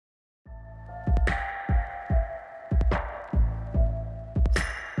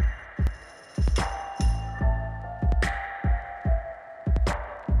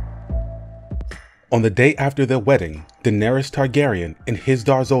On the day after their wedding, Daenerys Targaryen and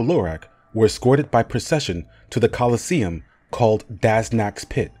Hizdahr Loraq were escorted by procession to the Colosseum called Daznak's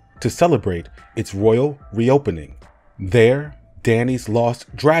Pit to celebrate its royal reopening. There, Dany's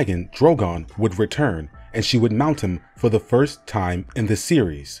lost dragon Drogon would return, and she would mount him for the first time in the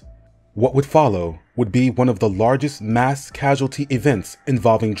series. What would follow would be one of the largest mass casualty events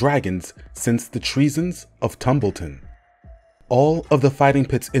involving dragons since the treasons of Tumbleton. All of the fighting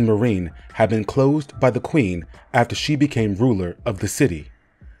pits in Meereen had been closed by the Queen after she became ruler of the city.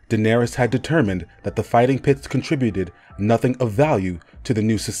 Daenerys had determined that the fighting pits contributed nothing of value to the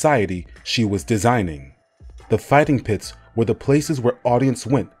new society she was designing. The fighting pits were the places where audience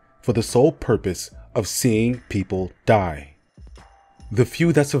went for the sole purpose of seeing people die. The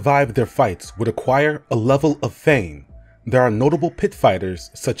few that survived their fights would acquire a level of fame. There are notable pit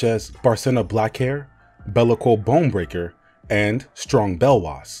fighters such as Barsena Blackhair, Bellico Bonebreaker, and Strong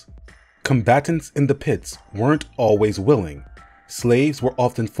Belwas. Combatants in the pits weren't always willing. Slaves were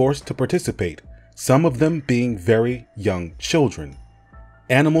often forced to participate, some of them being very young children.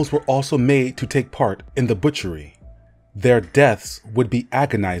 Animals were also made to take part in the butchery. Their deaths would be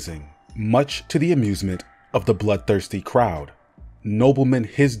agonizing, much to the amusement of the bloodthirsty crowd. Nobleman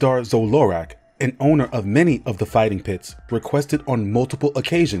Hizdahr Loraq, an owner of many of the fighting pits, requested on multiple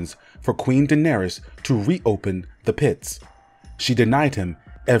occasions for Queen Daenerys to reopen the pits. She denied him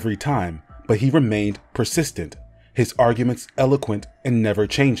every time, but he remained persistent, his arguments eloquent and never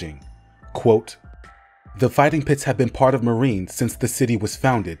changing. Quote, "The fighting pits have been part of Meereen since the city was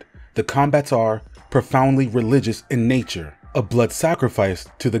founded. The combats are profoundly religious in nature, a blood sacrifice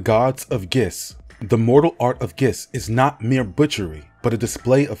to the gods of Gis. The mortal art of Gis is not mere butchery, but a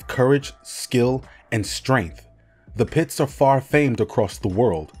display of courage, skill, and strength. The pits are far famed across the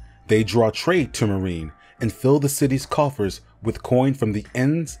world. They draw trade to Meereen and fill the city's coffers with coin from the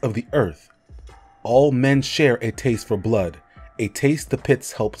ends of the earth. All men share a taste for blood, a taste the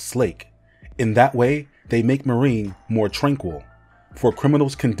pits help slake. In that way, they make Meereen more tranquil. For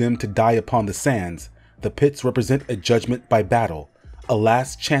criminals condemned to die upon the sands, the pits represent a judgment by battle, a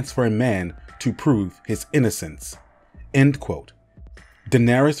last chance for a man to prove his innocence." End quote.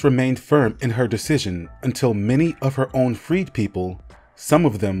 Daenerys remained firm in her decision until many of her own freed people, some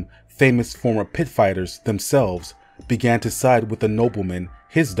of them famous former pit fighters themselves, began to side with the nobleman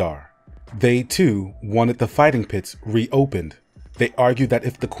Hizdahr. They too wanted the fighting pits reopened. They argued that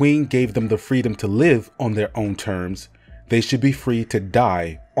if the Queen gave them the freedom to live on their own terms, they should be free to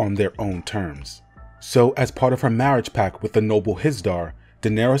die on their own terms. So, as part of her marriage pact with the noble Hizdahr,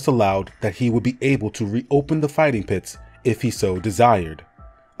 Daenerys allowed that he would be able to reopen the fighting pits if he so desired.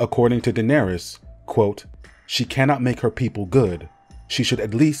 According to Daenerys, quote, "She cannot make her people good. She should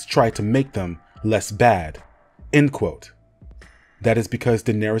at least try to make them less bad." End quote. That is because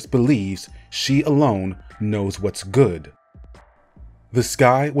Daenerys believes she alone knows what's good. The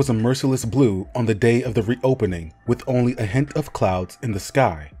sky was a merciless blue on the day of the reopening, with only a hint of clouds in the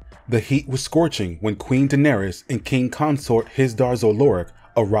sky. The heat was scorching when Queen Daenerys and King Consort Hizdahr Loraq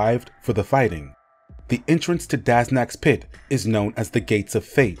arrived for the fighting. The entrance to Daznak's pit is known as the Gates of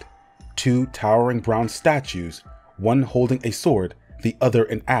Fate. Two towering bronze statues, one holding a sword, the other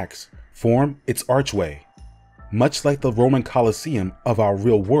an axe, form its archway. Much like the Roman Colosseum of our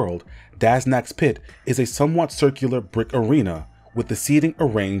real world, Daznak's pit is a somewhat circular brick arena with the seating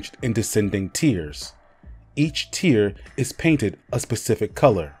arranged in descending tiers. Each tier is painted a specific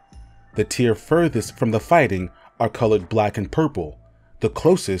color. The tier furthest from the fighting are colored black and purple. The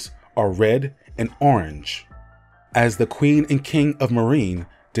closest are red and orange. As the Queen and King of Meereen,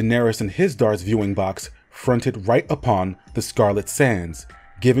 Daenerys and Hizdahr's viewing box fronted right upon the Scarlet Sands,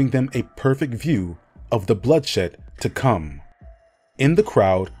 giving them a perfect view of the bloodshed to come. In the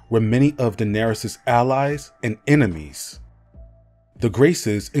crowd were many of Daenerys' allies and enemies. The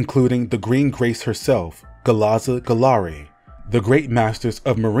Graces, including the Green Grace herself, Galaza Galari, the great masters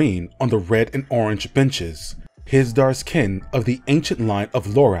of Meereen on the red and orange benches, Hizdahr's kin of the ancient line of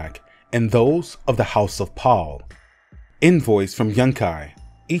Loraq, and those of the House of Paul. Envoys from Yunkai,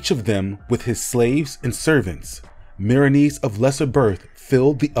 each of them with his slaves and servants. Meereenese of lesser birth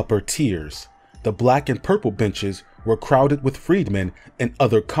filled the upper tiers. The black and purple benches were crowded with freedmen and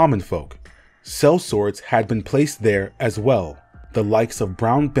other common folk. Sellswords had been placed there as well, the likes of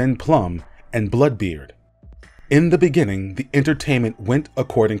Brown Ben Plum and Bloodbeard. In the beginning, the entertainment went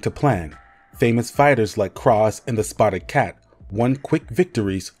according to plan. Famous fighters like Cross and the Spotted Cat won quick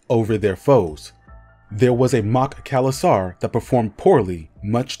victories over their foes. There was a mock Khalasar that performed poorly,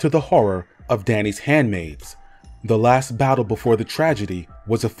 much to the horror of Dany's handmaids. The last battle before the tragedy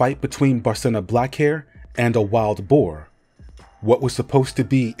was a fight between Barsena Blackhair and a wild boar. What was supposed to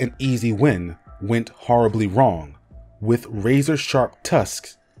be an easy win went horribly wrong. With razor-sharp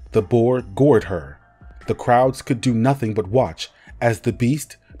tusks, the boar gored her. The crowds could do nothing but watch as the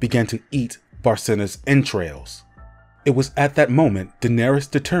beast began to eat Barsena's entrails. It was at that moment Daenerys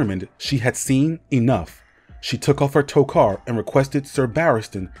determined she had seen enough. She took off her tokar and requested Sir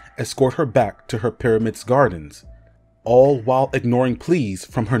Barristan escort her back to her pyramid's gardens, all while ignoring pleas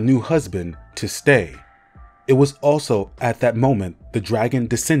from her new husband to stay. It was also at that moment the dragon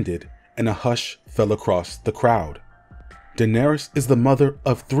descended and a hush fell across the crowd. Daenerys is the mother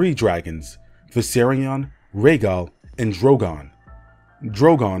of 3 dragons, Viserion, Rhaegal, and Drogon.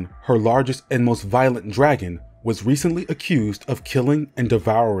 Drogon, her largest and most violent dragon, was recently accused of killing and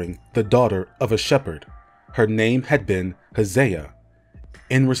devouring the daughter of a shepherd. Her name had been Hizdahr.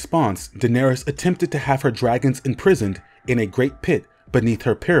 In response, Daenerys attempted to have her dragons imprisoned in a great pit beneath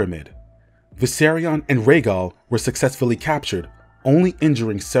her pyramid. Viserion and Rhaegal were successfully captured, only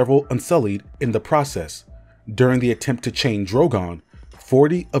injuring several Unsullied in the process. During the attempt to chain Drogon,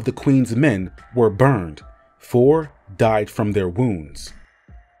 40 of the Queen's men were burned. 4 died from their wounds.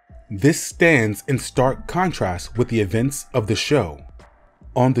 This stands in stark contrast with the events of the show.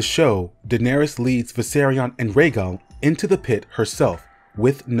 On the show, Daenerys leads Viserion and Rhaegal into the pit herself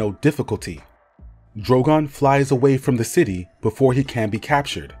with no difficulty. Drogon flies away from the city before he can be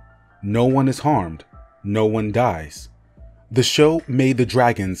captured. No one is harmed. No one dies. The show made the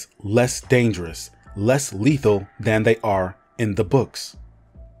dragons less dangerous, less lethal than they are in the books.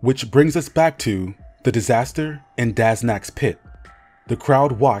 Which brings us back to the disaster in Daznak's pit. The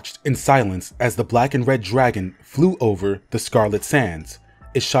crowd watched in silence as the black and red dragon flew over the scarlet sands.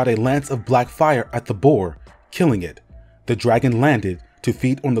 It shot a lance of black fire at the boar, killing it. The dragon landed to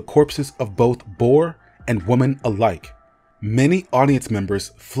feed on the corpses of both boar and woman alike. Many audience members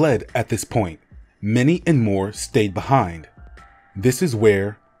fled at this point. Many and more stayed behind. This is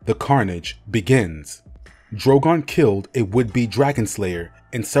where the carnage begins. Drogon killed a would-be dragon slayer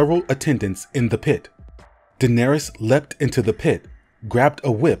and several attendants in the pit. Daenerys leapt into the pit, grabbed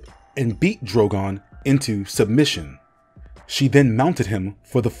a whip, and beat Drogon into submission. She then mounted him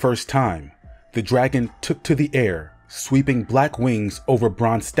for the first time. The dragon took to the air, sweeping black wings over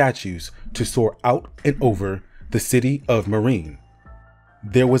bronze statues to soar out and over the city of Meereen.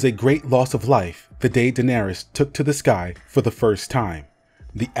 There was a great loss of life the day Daenerys took to the sky for the first time.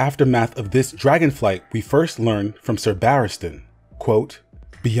 The aftermath of this dragon flight we first learned from Sir Barristan. Quote,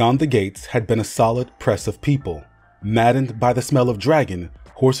 "Beyond the gates had been a solid press of people. Maddened by the smell of dragon,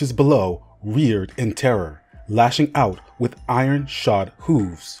 horses below reared in terror, lashing out with iron-shod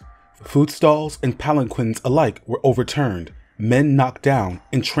hooves. Food stalls and palanquins alike were overturned, men knocked down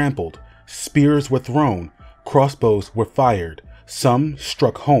and trampled, spears were thrown, crossbows were fired, some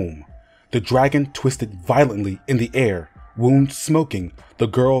struck home. The dragon twisted violently in the air, wound smoking, the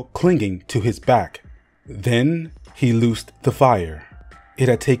girl clinging to his back. Then he loosed the fire. It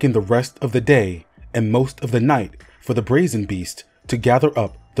had taken the rest of the day and most of the night for the brazen beast to gather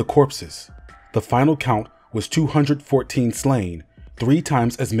up the corpses. The final count was 214 slain, 3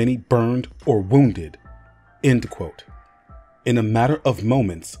 times as many burned or wounded." End quote. In a matter of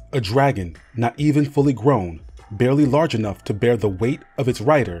moments, a dragon, not even fully grown, barely large enough to bear the weight of its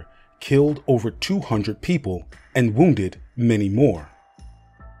rider, killed over 200 people and wounded many more.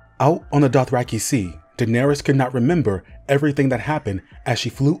 Out on the Dothraki Sea, Daenerys could not remember everything that happened as she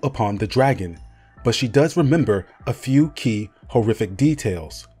flew upon the dragon, but she does remember a few key horrific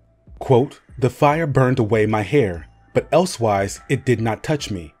details. Quote, "The fire burned away my hair, but elsewise it did not touch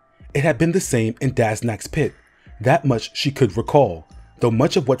me. It had been the same in Daznak's pit. That much she could recall, though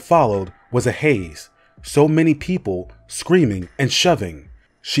much of what followed was a haze. So many people screaming and shoving.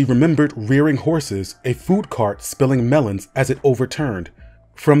 She remembered rearing horses, a food cart spilling melons as it overturned.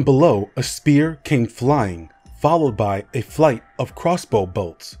 From below, a spear came flying, followed by a flight of crossbow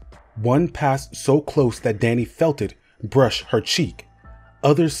bolts. One passed so close that Dany felt it brush her cheek.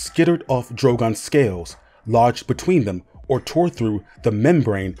 Others skittered off Drogon's scales, lodged between them, or tore through the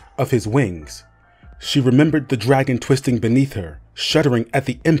membrane of his wings. She remembered the dragon twisting beneath her, shuddering at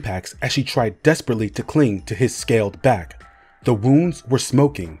the impacts as she tried desperately to cling to his scaled back. The wounds were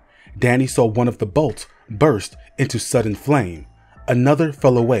smoking. Dany saw one of the bolts burst into sudden flame. Another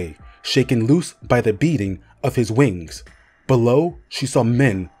fell away, shaken loose by the beating of his wings. Below, she saw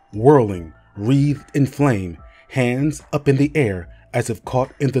men whirling, wreathed in flame, hands up in the air as if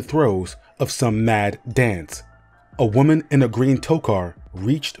caught in the throes of some mad dance. A woman in a green tokar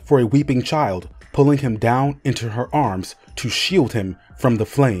reached for a weeping child, pulling him down into her arms to shield him from the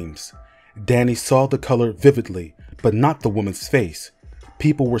flames. Dany saw the color vividly, but not the woman's face.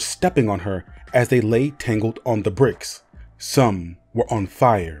 People were stepping on her as they lay tangled on the bricks. Some were on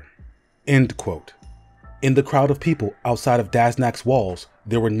fire. End quote. In the crowd of people outside of Daznak's walls,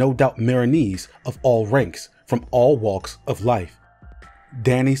 there were no doubt Meereenese of all ranks, from all walks of life.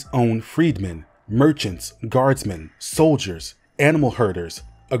 Dany's own freedmen, merchants, guardsmen, soldiers, animal herders,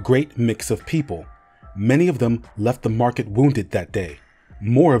 a great mix of people. Many of them left the market wounded that day.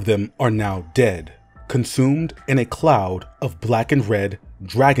 More of them are now dead, consumed in a cloud of black and red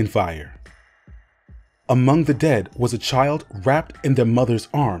dragon fire. Among the dead was a child wrapped in their mother's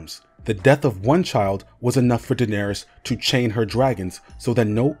arms. The death of one child was enough for Daenerys to chain her dragons so that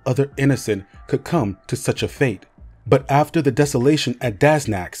no other innocent could come to such a fate. But after the desolation at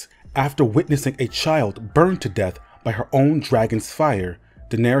Daznak's, after witnessing a child burned to death by her own dragon's fire,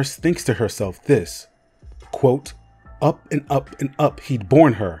 Daenerys thinks to herself this, quote, up and up he'd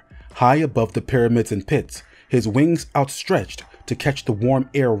borne her, high above the pyramids and pits, his wings outstretched to catch the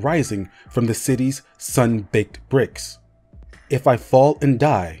warm air rising from the city's sun-baked bricks. If I fall and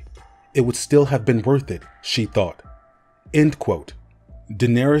die, it would still have been worth it, she thought. End quote.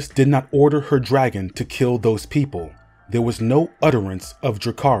 Daenerys did not order her dragon to kill those people. There was no utterance of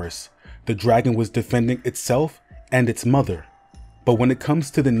Dracarys. The dragon was defending itself and its mother. But when it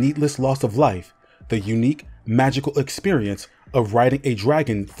comes to the needless loss of life, the unique magical experience of riding a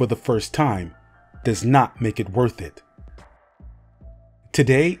dragon for the first time does not make it worth it.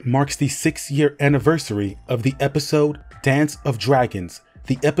 Today marks the 6-year anniversary of the episode Dance of Dragons,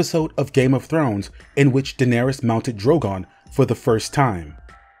 the episode of Game of Thrones in which Daenerys mounted Drogon for the first time.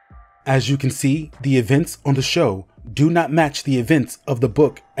 As you can see, the events on the show do not match the events of the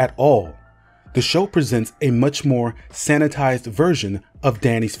book at all. The show presents a much more sanitized version of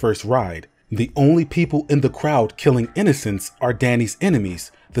Dany's first ride. The only people in the crowd killing innocents are Dany's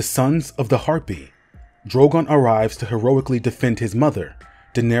enemies, the Sons of the Harpy. Drogon arrives to heroically defend his mother.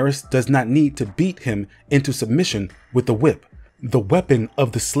 Daenerys does not need to beat him into submission with the whip, the weapon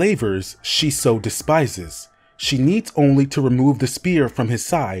of the slavers she so despises. She needs only to remove the spear from his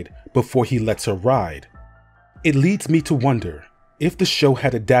side before he lets her ride. It leads me to wonder, if the show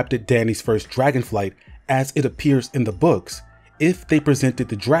had adapted Dany's first dragonflight as it appears in the books, if they presented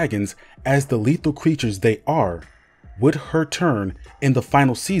the dragons as the lethal creatures they are, would her turn in the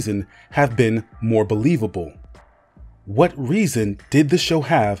final season have been more believable? What reason did the show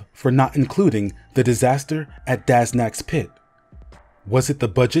have for not including the disaster at Daznak's pit? Was it the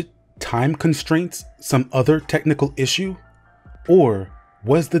budget, time constraints, some other technical issue? Or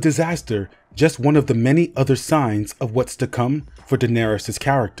was the disaster just one of the many other signs of what's to come for Daenerys'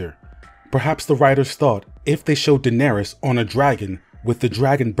 character? Perhaps the writers thought if they showed Daenerys on a dragon with the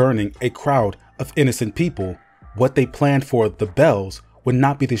dragon burning a crowd of innocent people, what they planned for the bells would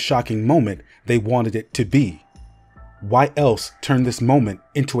not be the shocking moment they wanted it to be. Why else turn this moment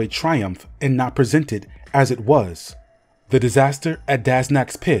into a triumph and not present it as it was? The disaster at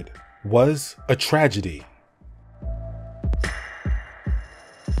Daznak's pit was a tragedy.